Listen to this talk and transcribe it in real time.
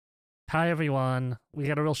Hi, everyone. We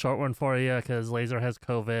got a real short one for you because Laser has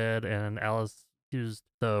COVID and Alice used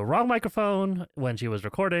the wrong microphone when she was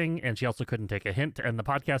recording, and she also couldn't take a hint to end the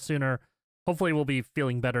podcast sooner. Hopefully, we'll be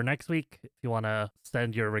feeling better next week. If you want to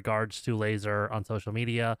send your regards to Laser on social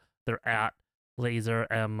media, they're at Laser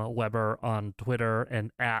M Weber on Twitter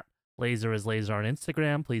and at Laser is Laser on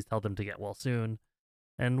Instagram. Please tell them to get well soon.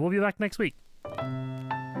 And we'll be back next week.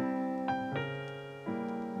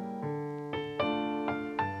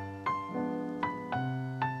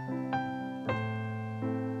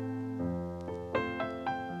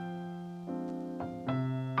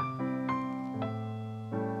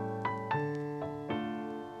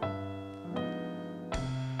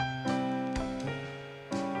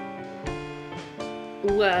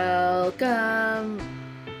 Welcome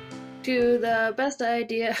to the best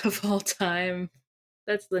idea of all time.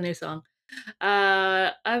 That's the new song.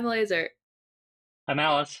 I'm Laser, I'm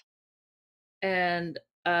Alice. and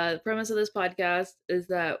the premise of this podcast is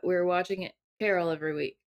that we're watching Carol every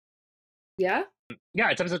week. Yeah? Yeah,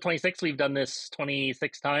 it's episode 26. We've done this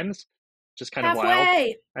 26 times. Just kind of wild.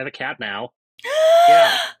 Halfway! I have a cat now.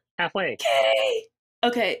 Yeah, halfway. Okay!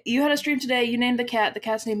 Okay, you had a stream today. You named the cat. The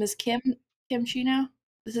cat's name is Kimchi now.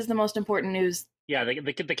 This is the most important news. Yeah,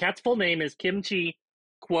 the cat's full name is Kimchi,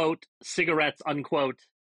 quote, cigarettes, unquote,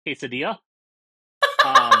 quesadilla.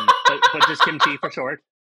 But just Kimchi for short.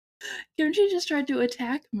 Kimchi just tried to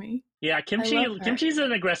attack me. Yeah, I love her. Kimchi's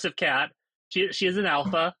an aggressive cat. She is an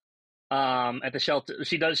alpha. At the shelter,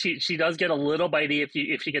 she does get a little bitey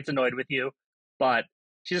if she gets annoyed with you, but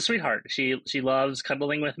she's a sweetheart. She loves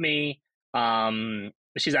cuddling with me.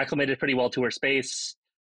 She's acclimated pretty well to her space.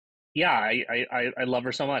 Yeah, I love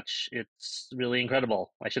her so much. It's really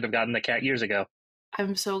incredible. I should have gotten the cat years ago.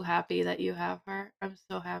 I'm so happy that you have her. I'm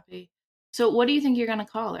so happy. So, what do you think you're gonna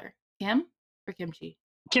call her? Kim or Kimchi?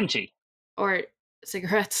 Kimchi. Or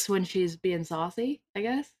cigarettes when she's being saucy, I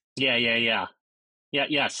guess? Yeah. Okay.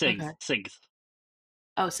 Sigs.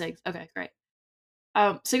 Oh, Sigs. Okay, great.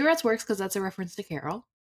 Cigarettes works because that's a reference to Carol,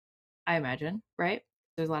 I imagine, right?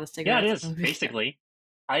 There's a lot of Yeah, it cigarettes in is the movie. basically.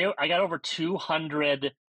 I got over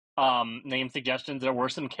 200 name suggestions. There were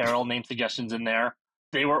some Carol name suggestions in there.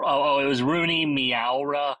 They were it was Rooney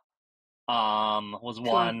Meowra was Sure.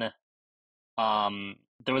 one.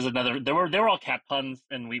 There was another. They were all cat puns,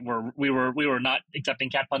 and we were not accepting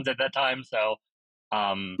cat puns at that time. So,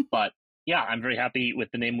 but yeah, I'm very happy with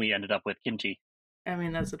the name we ended up with, Kimchi. I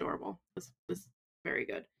mean, that's adorable. This was very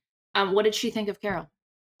good. What did she think of Carol?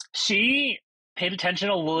 She paid attention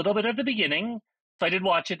a little bit at the beginning, so I did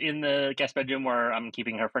watch it in the guest bedroom where I'm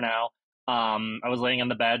keeping her for now. I was laying on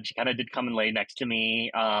the bed. She kind of did come and lay next to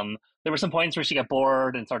me. There were some points where she got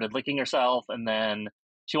bored and started licking herself, and then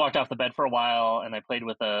she walked off the bed for a while. And I played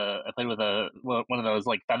with a one of those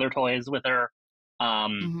like feather toys with her.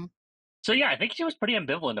 Um, Hmm. so yeah, I think she was pretty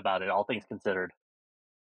ambivalent about it, all things considered.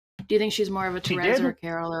 Do you think she's more of a She Therese or did. a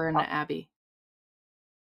Carol or an Uh, Abby?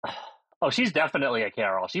 oh, she's definitely a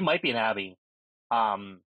Carol. She might be an Abby.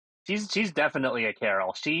 Um, she's definitely a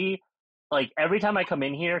Carol. She like every time I come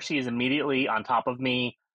in here, she's immediately on top of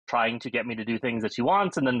me, trying to get me to do things that she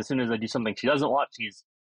wants, and then as soon as I do something she doesn't want, she's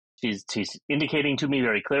indicating to me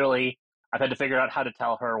very clearly. I've had to figure out how to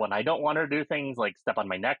tell her when I don't want her to do things, like step on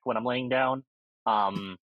my neck when I'm laying down.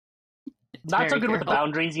 Um, It's Not so very good with the Carol.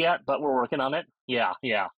 boundaries yet, but we're working on it. Yeah.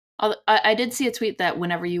 I did see a tweet that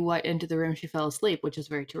whenever you went into the room, she fell asleep, which is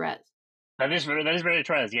very Therese. That is very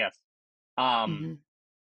Trez. Yes. Um, Hmm.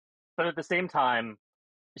 but at the same time,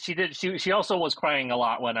 she also was crying a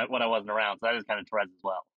lot when I wasn't around, so that is kind of Therese as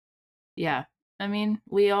well. Yeah. I mean,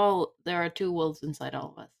 there are two wolves inside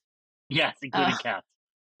all of us. Yes, including Uh, cats.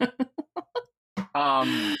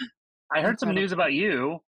 Um, I heard some news incredible. about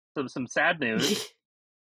you. Some sad news.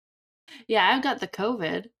 Yeah, I've got the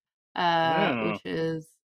COVID, Mm. which is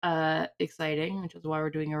exciting, which is why we're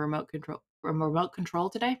doing a remote control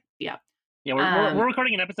today. Yeah. Yeah, we're Um,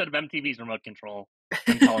 recording an episode of MTV's Remote Control.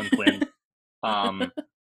 I'm Colin Quinn. Um,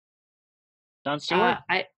 John Stewart.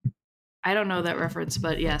 I don't know that reference,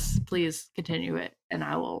 but yes, please continue it, and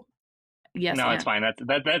I will. Yes, No, it's and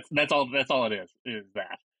fine. That's all it is. Is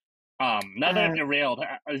that. Now that I've uh, derailed,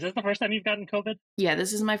 is this the first time you've gotten COVID? yeah,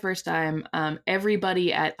 this is my first time.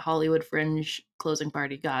 Everybody at Hollywood Fringe closing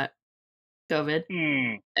party got COVID.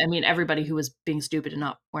 Hmm. I mean, everybody who was being stupid and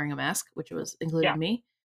not wearing a mask, which was included Yeah, me.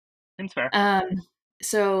 seems fair. Um,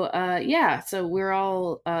 yeah, so we're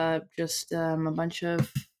all just a bunch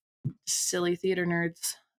of silly theater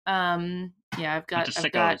nerds. Yeah, Bunch of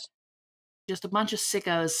I've got sickos. just a bunch of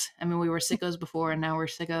sickos. I mean, we were sickos before, and now we're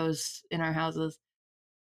sickos in our houses.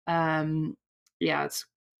 Um, yeah, it's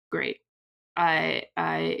great. I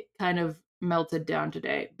kind of melted down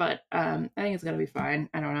today, but I think it's gonna be fine.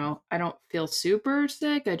 I don't know. I don't feel super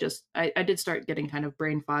sick. I did start getting kind of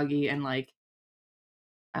brain foggy and like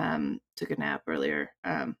took a nap earlier.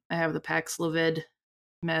 I have the Paxlovid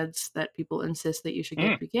meds that people insist that you should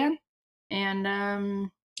get Mm, if you can,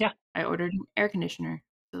 and yeah. I ordered an air conditioner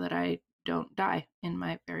so that I don't die in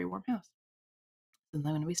my very warm house since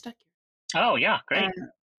I'm gonna be stuck Oh yeah, here. great.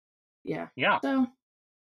 Yeah. Yeah. So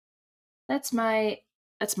that's my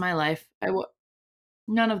that's my life.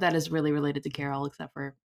 None of that is really related to Carol, except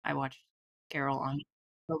for I watched Carol on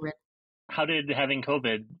COVID. How did having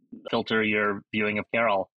COVID filter your viewing of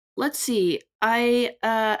Carol? Let's see. I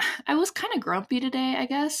was kind of grumpy today, I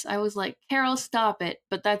guess. I was like, "Carol, stop it."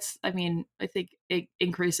 But that's I mean, I think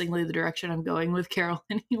increasingly the direction I'm going with Carol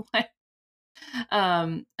anyway.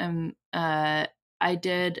 And I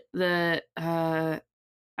did the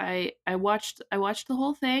I watched the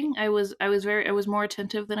whole thing. I was more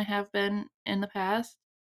attentive than I have been in the past.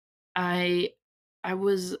 I I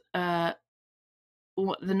was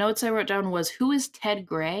the notes I wrote down was who is Ted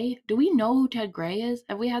Gray? Do we know who Ted Gray is?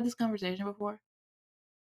 Have we had this conversation before?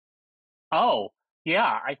 Oh,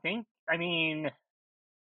 yeah, I think, I mean,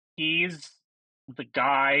 he's the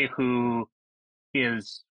guy who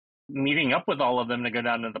is meeting up with all of them to go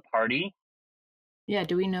down to the party. Yeah,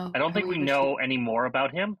 do we know? I don't Have think we we ever seen? know any more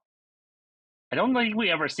about him. I don't think we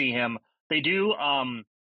ever see him. They do.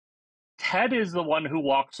 Ted is the one who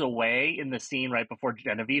walks away in the scene right before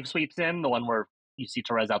Genevieve sweeps in, the one where you see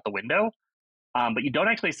Therese out the window. But you don't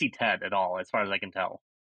actually see Ted at all, as far as I can tell.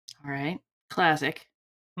 All right, classic.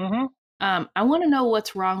 Mm-hmm. I want to know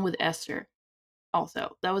what's wrong with Esther.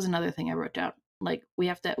 Also, that was another thing I wrote down. Like we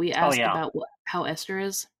Oh asked yeah. about how Esther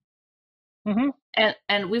is, Mm-hmm.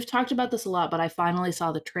 and we've talked about this a lot, but I finally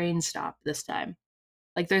saw the train stop this time.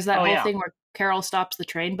 Like there's that Oh whole yeah. thing where Carol stops the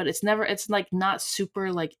train, but it's like not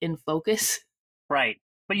super like in focus. Right.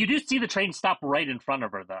 But you do see the train stop right in front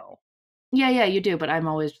of her, though. Yeah, yeah, you do, but I'm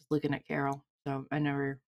always just looking at Carol, so I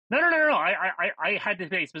never. No. I had to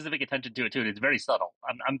pay specific attention to it too. It's very subtle.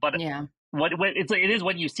 But Yeah, it is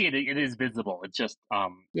when you see it, it is visible. It's just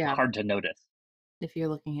yeah. hard to notice. If you're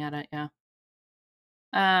looking at it, yeah.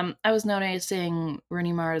 I was noticing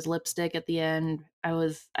Rooney Mara's lipstick at the end. I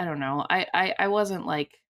don't know. I wasn't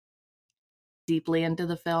like deeply into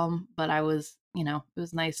the film, but I was, it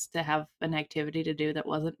was nice to have an activity to do that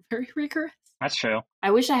wasn't very rigorous. That's true.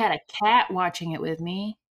 I wish I had a cat watching it with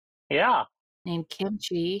me Yeah, named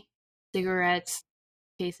Kimchi, cigarettes,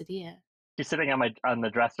 quesadilla. she's sitting on the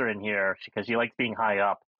dresser in here because she likes being high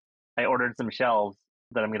up. I ordered some shelves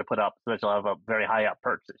that I'm going to put up so that she'll have a very high up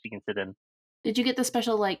perch that she can sit in. Did you get the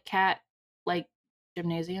special like cat like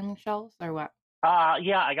gymnasium shelves or what?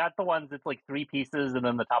 Yeah, I got the ones that's like three pieces and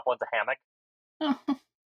then the top one's a hammock.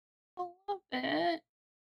 Oh, I love it.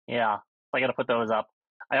 Yeah, so I got to put those up.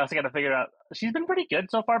 I also got to figure out. She's been pretty good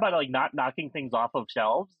so far about like not knocking things off of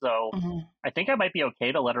shelves, so Hmm. I think I might be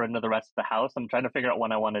okay to let her into the rest of the house. I'm trying to figure out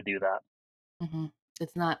when I want to do that. Hmm.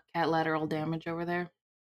 It's not cat lateral damage over there.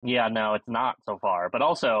 Yeah, no, it's not so far. But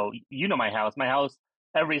also, you know my house. My house,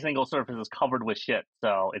 every single surface is covered with shit,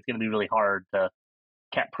 so it's going to be really hard to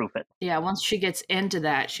cat proof it. Yeah, once she gets into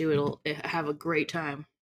that, she will have a great time.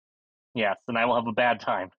 Yes, and I will have a bad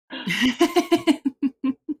time.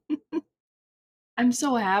 I'm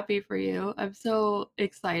so happy for you. I'm so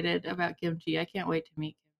excited about kimchi. I can't wait to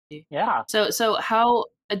meet kimchi. Yeah. So how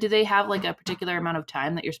do they have like a particular amount of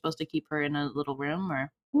time that you're supposed to keep her in a little room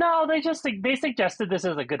or? No, they suggested this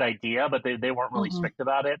as a good idea, but they weren't really Hmm. strict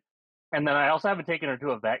about it. And then I also haven't taken her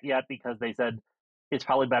to a vet yet because they said it's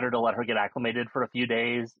probably better to let her get acclimated for a few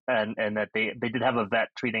days, and that they did have a vet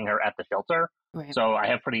treating her at the shelter. Right. So I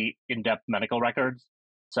have pretty in-depth medical records.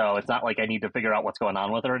 So it's not like I need to figure out what's going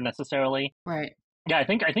on with her necessarily. Right. Yeah, I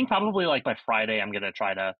think probably like by Friday I'm gonna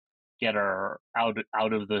try to get her out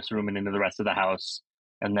of this room and into the rest of the house,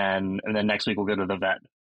 and then next week we'll go to the vet.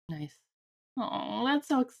 Nice. Oh, that's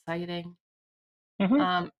so exciting. Hmm.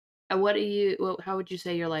 Um, how would you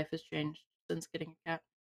say your life has changed since getting a cat?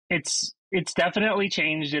 It's definitely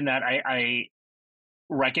changed in that I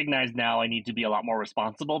recognize now I need to be a lot more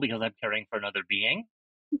responsible because I'm caring for another being.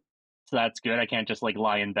 So that's good. I can't just like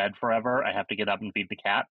lie in bed forever. I have to get up and feed the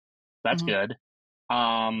cat. That's Hmm. good.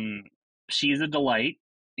 Um, she's a delight,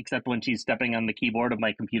 except when she's stepping on the keyboard of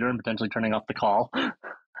my computer and potentially turning off the call.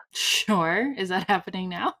 Sure. Is that happening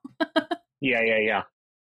now? Yeah.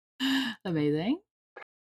 Amazing.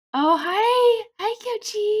 Oh, hi. Hi,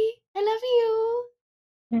 Kimchi. I love you.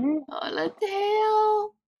 Hmm. Oh,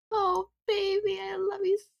 Lateo. Oh, baby, I love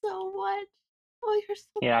you so much. Oh, you're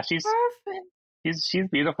so Yeah, she's perfect. she's she's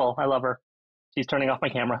beautiful. I love her. She's turning off my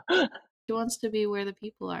camera. She wants to be where the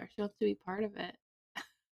people are. She wants to be part of it.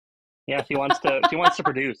 Yeah, she wants to. She wants to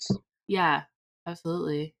produce. Yeah,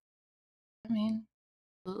 absolutely. I mean,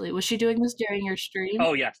 absolutely. Was she doing this during your stream?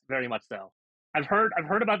 Oh yes, very much so. I've heard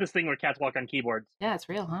about this thing where cats walk on keyboards. Yeah, it's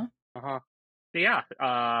real, huh? Uh-huh. But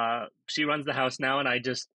yeah, she runs the house now, and I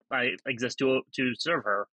exist to serve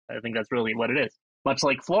her. I think that's really what it is. Much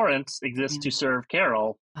like Florence I exists to mean, serve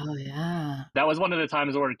Carol. oh yeah. That was one of the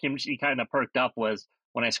times where Kimchi kind of perked up was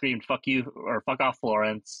when I screamed "fuck you" or "fuck off,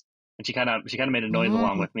 Florence," and she kind of made a noise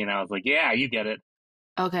along Mm. with me, and I was like, "Yeah, you get it."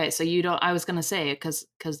 Okay, so you don't. I was gonna say because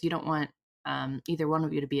you don't want either one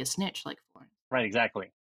of you to be a snitch like Florence. Right,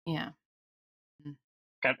 exactly. Yeah. Mm.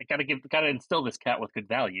 Gotta instill this cat with good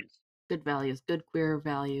values. Good values, good queer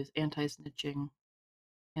values, anti-snitching,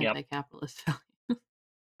 Yep. anti-capitalist values.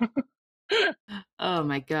 Oh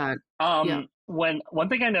my god. Yeah. When one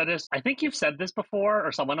thing I noticed, I think you've said this before,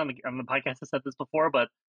 or someone on the podcast has said this before, but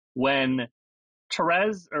when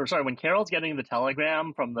when Carol's getting the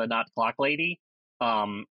telegram from the not clock lady,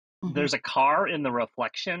 Hmm. there's a car in the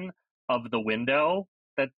reflection of the window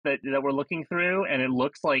that we're looking through, and it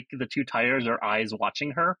looks like the two tires are eyes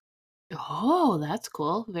watching her. Oh, that's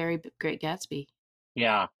cool. Very Great Gatsby.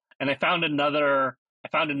 Yeah, and I found another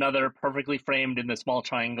perfectly framed in the small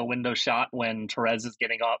triangle window shot when Therese is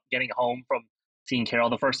getting home from seeing Carol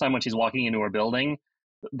the first time when she's walking into her building.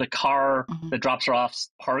 The car Hmm. that drops her off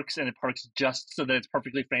parks, and it parks just so that it's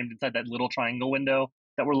perfectly framed inside that little triangle window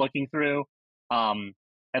that we're looking through.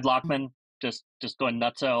 Ed Lockman just going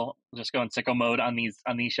nutso, just going sicko mode on these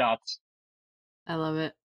shots. I love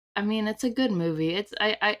it. I mean, it's a good movie. It's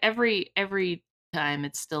I every time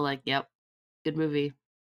it's still like, yep, good movie.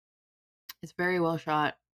 It's very well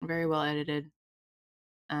shot, very well edited.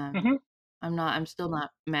 Um, Hmm. I'm still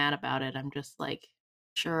not mad about it. I'm just like,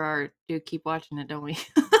 sure are, do keep watching it, don't we?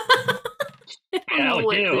 I don't Yeah, know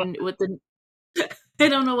we do. what the I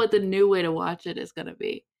don't know what the new way to watch it is gonna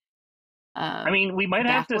be. I Um, mean, we might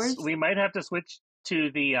have to backwards? we might have to switch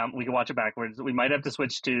to the we can watch it backwards. We might have to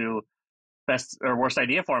switch to best or worst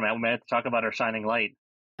idea format. We might have to talk about our shining light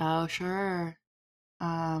Oh, sure.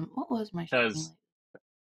 What was my shining because light?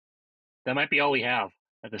 that might be all we have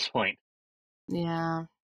at this point. Yeah,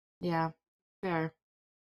 yeah, fair.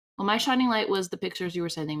 Well, my shining light was the pictures you were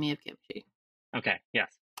sending me of kimchi. Okay,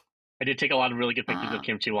 yes, I did take a lot of really good pictures of Um,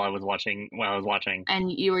 kimchi while I was watching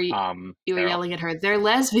and you were Carol. yelling at her, "They're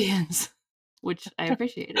lesbians," which I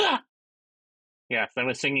appreciated. Yes, I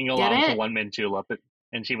was singing Get along to it? One Man Julep,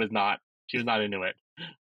 and she was not. She was not into it.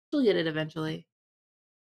 She'll get it eventually.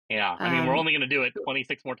 Yeah, I mean, we're Um, only going to do it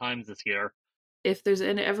 26 more times this year. if there's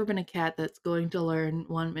ever been a cat that's going to learn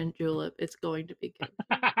One Mint Julep, it's going to be Kimchi.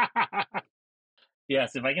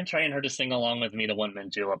 Yes, if I can train her to sing along with me to One Man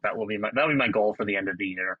Julep, that will be my goal for the end of the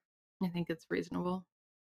year. I think it's reasonable.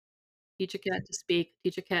 Teach a cat to speak.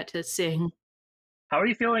 Teach a cat to sing. How are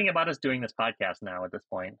you feeling about us doing this podcast now at this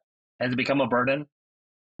point? Has it become a burden?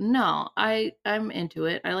 No, I'm into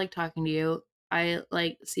it. I like talking to you. I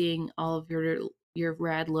like seeing all of your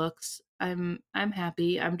rad looks. I'm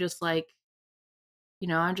happy. I'm just like,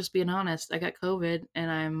 I'm just being honest. I got COVID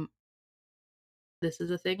and this is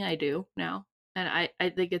a thing I do now. And I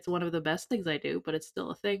think it's one of the best things I do, but it's still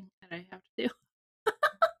a thing that I have to do.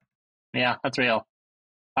 Yeah, that's real.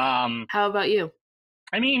 Um, How about you?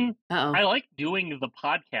 I mean, Uh-oh. I like doing the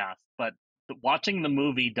podcast, but watching the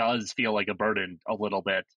movie does feel like a burden a little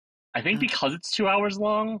bit. I think Oh, because it's 2 hours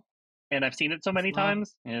long, and I've seen it so it's many long.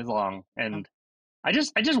 times, it is long, Oh, and I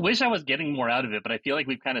just wish I was getting more out of it, but I feel like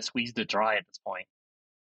we've kind of squeezed it dry at this point.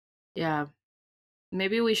 yeah.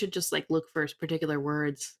 Maybe we should just like look for particular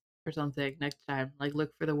words or something next time. Like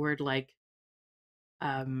look for the word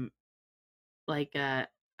um like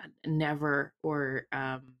never or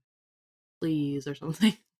please or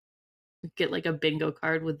something. Get like a bingo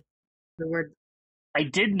card with the word. I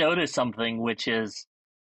did notice something, which is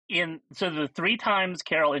so the three times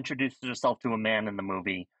Carol introduces herself to a man in the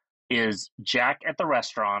movie is Jack at the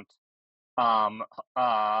restaurant, um,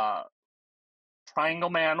 uh, Triangle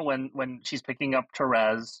Man when she's picking up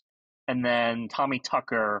Therese, and then Tommy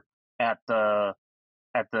Tucker at the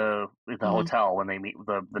Mhm. hotel when they meet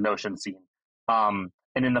the notion scene.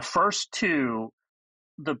 And in the first two,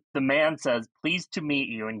 the man says, "Pleased to meet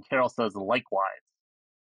you," and Carol says, "Likewise."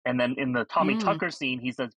 And then in the Tommy Mm. Tucker scene,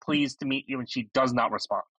 he says, "Pleased to meet you," and she does not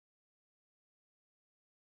respond.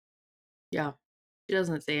 Yeah. She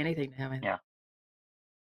doesn't say anything to him, I think. Yeah,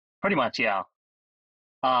 pretty much. Yeah.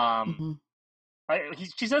 Um, Mhm.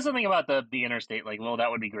 she says something about the interstate, like, "Well, that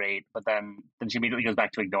would be great," but then she immediately goes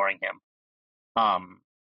back to ignoring him. Um,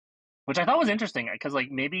 which I thought was interesting because like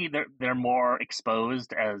maybe they're more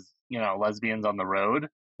exposed as lesbians on the road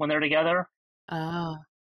when they're together. Oh,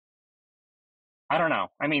 I don't know.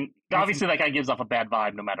 I mean, obviously that guy gives off a bad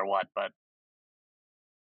vibe no matter what, but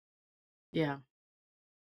yeah.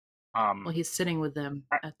 Well, he's sitting with them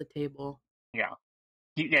at the table. Yeah.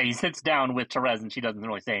 He sits down with Therese and she doesn't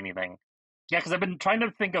really say anything. Yeah, because I've been trying to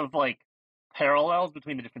think of like parallels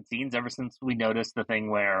between the different scenes ever since we noticed the thing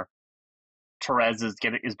where Therese is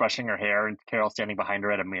brushing her hair and Carol's standing behind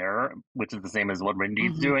her at a mirror, which is the same as what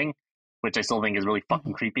Rindy's doing, which I still think is really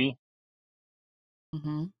fucking creepy.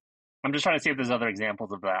 Mm-hmm. I'm just trying to see if there's other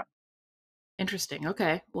examples of that. Interesting.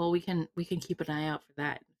 Okay. Well, we can keep an eye out for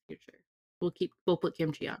that in the future. We'll put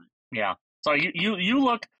kimchi on it. Yeah. So you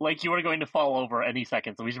look like you were going to fall over any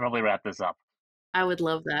second, so we should probably wrap this up. I would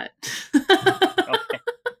love that. Okay.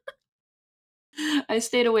 I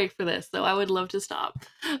stayed awake for this, so I would love to stop.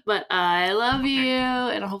 But I love you,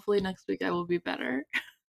 and hopefully next week I will be better.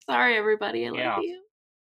 Sorry, everybody. I love you.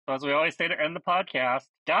 So as we always say to end the podcast,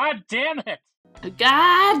 God damn it!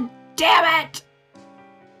 God damn it!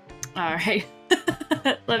 All right.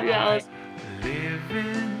 Love you, Alice.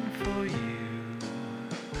 Living for you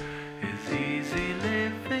is easy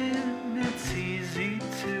living. It's easy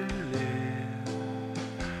to live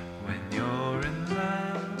when you're in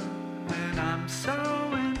love. And I'm so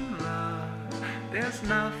in love. There's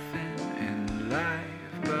nothing in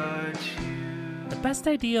life but you. The Best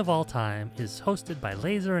Idea of All Time is hosted by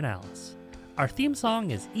Laser and Alice. Our theme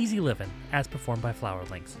song is Easy Livin', as performed by Flower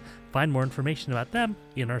Links. Find more information about them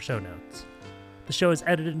in our show notes. The show is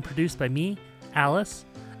edited and produced by me, Alice,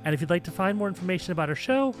 and if you'd like to find more information about our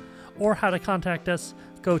show or how to contact us,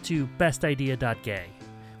 go to bestidea.gay.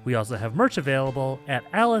 We also have merch available at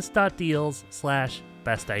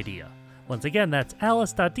alice.deals/bestidea. Once again, that's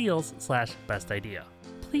alice.deals/bestidea.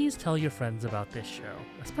 Please tell your friends about this show,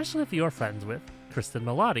 especially if you're friends with Kristen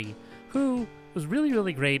Milotti, who was really,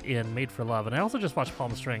 really great in Made for Love, and I also just watched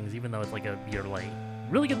Palm Springs, even though it's like a year late.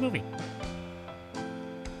 Really good movie.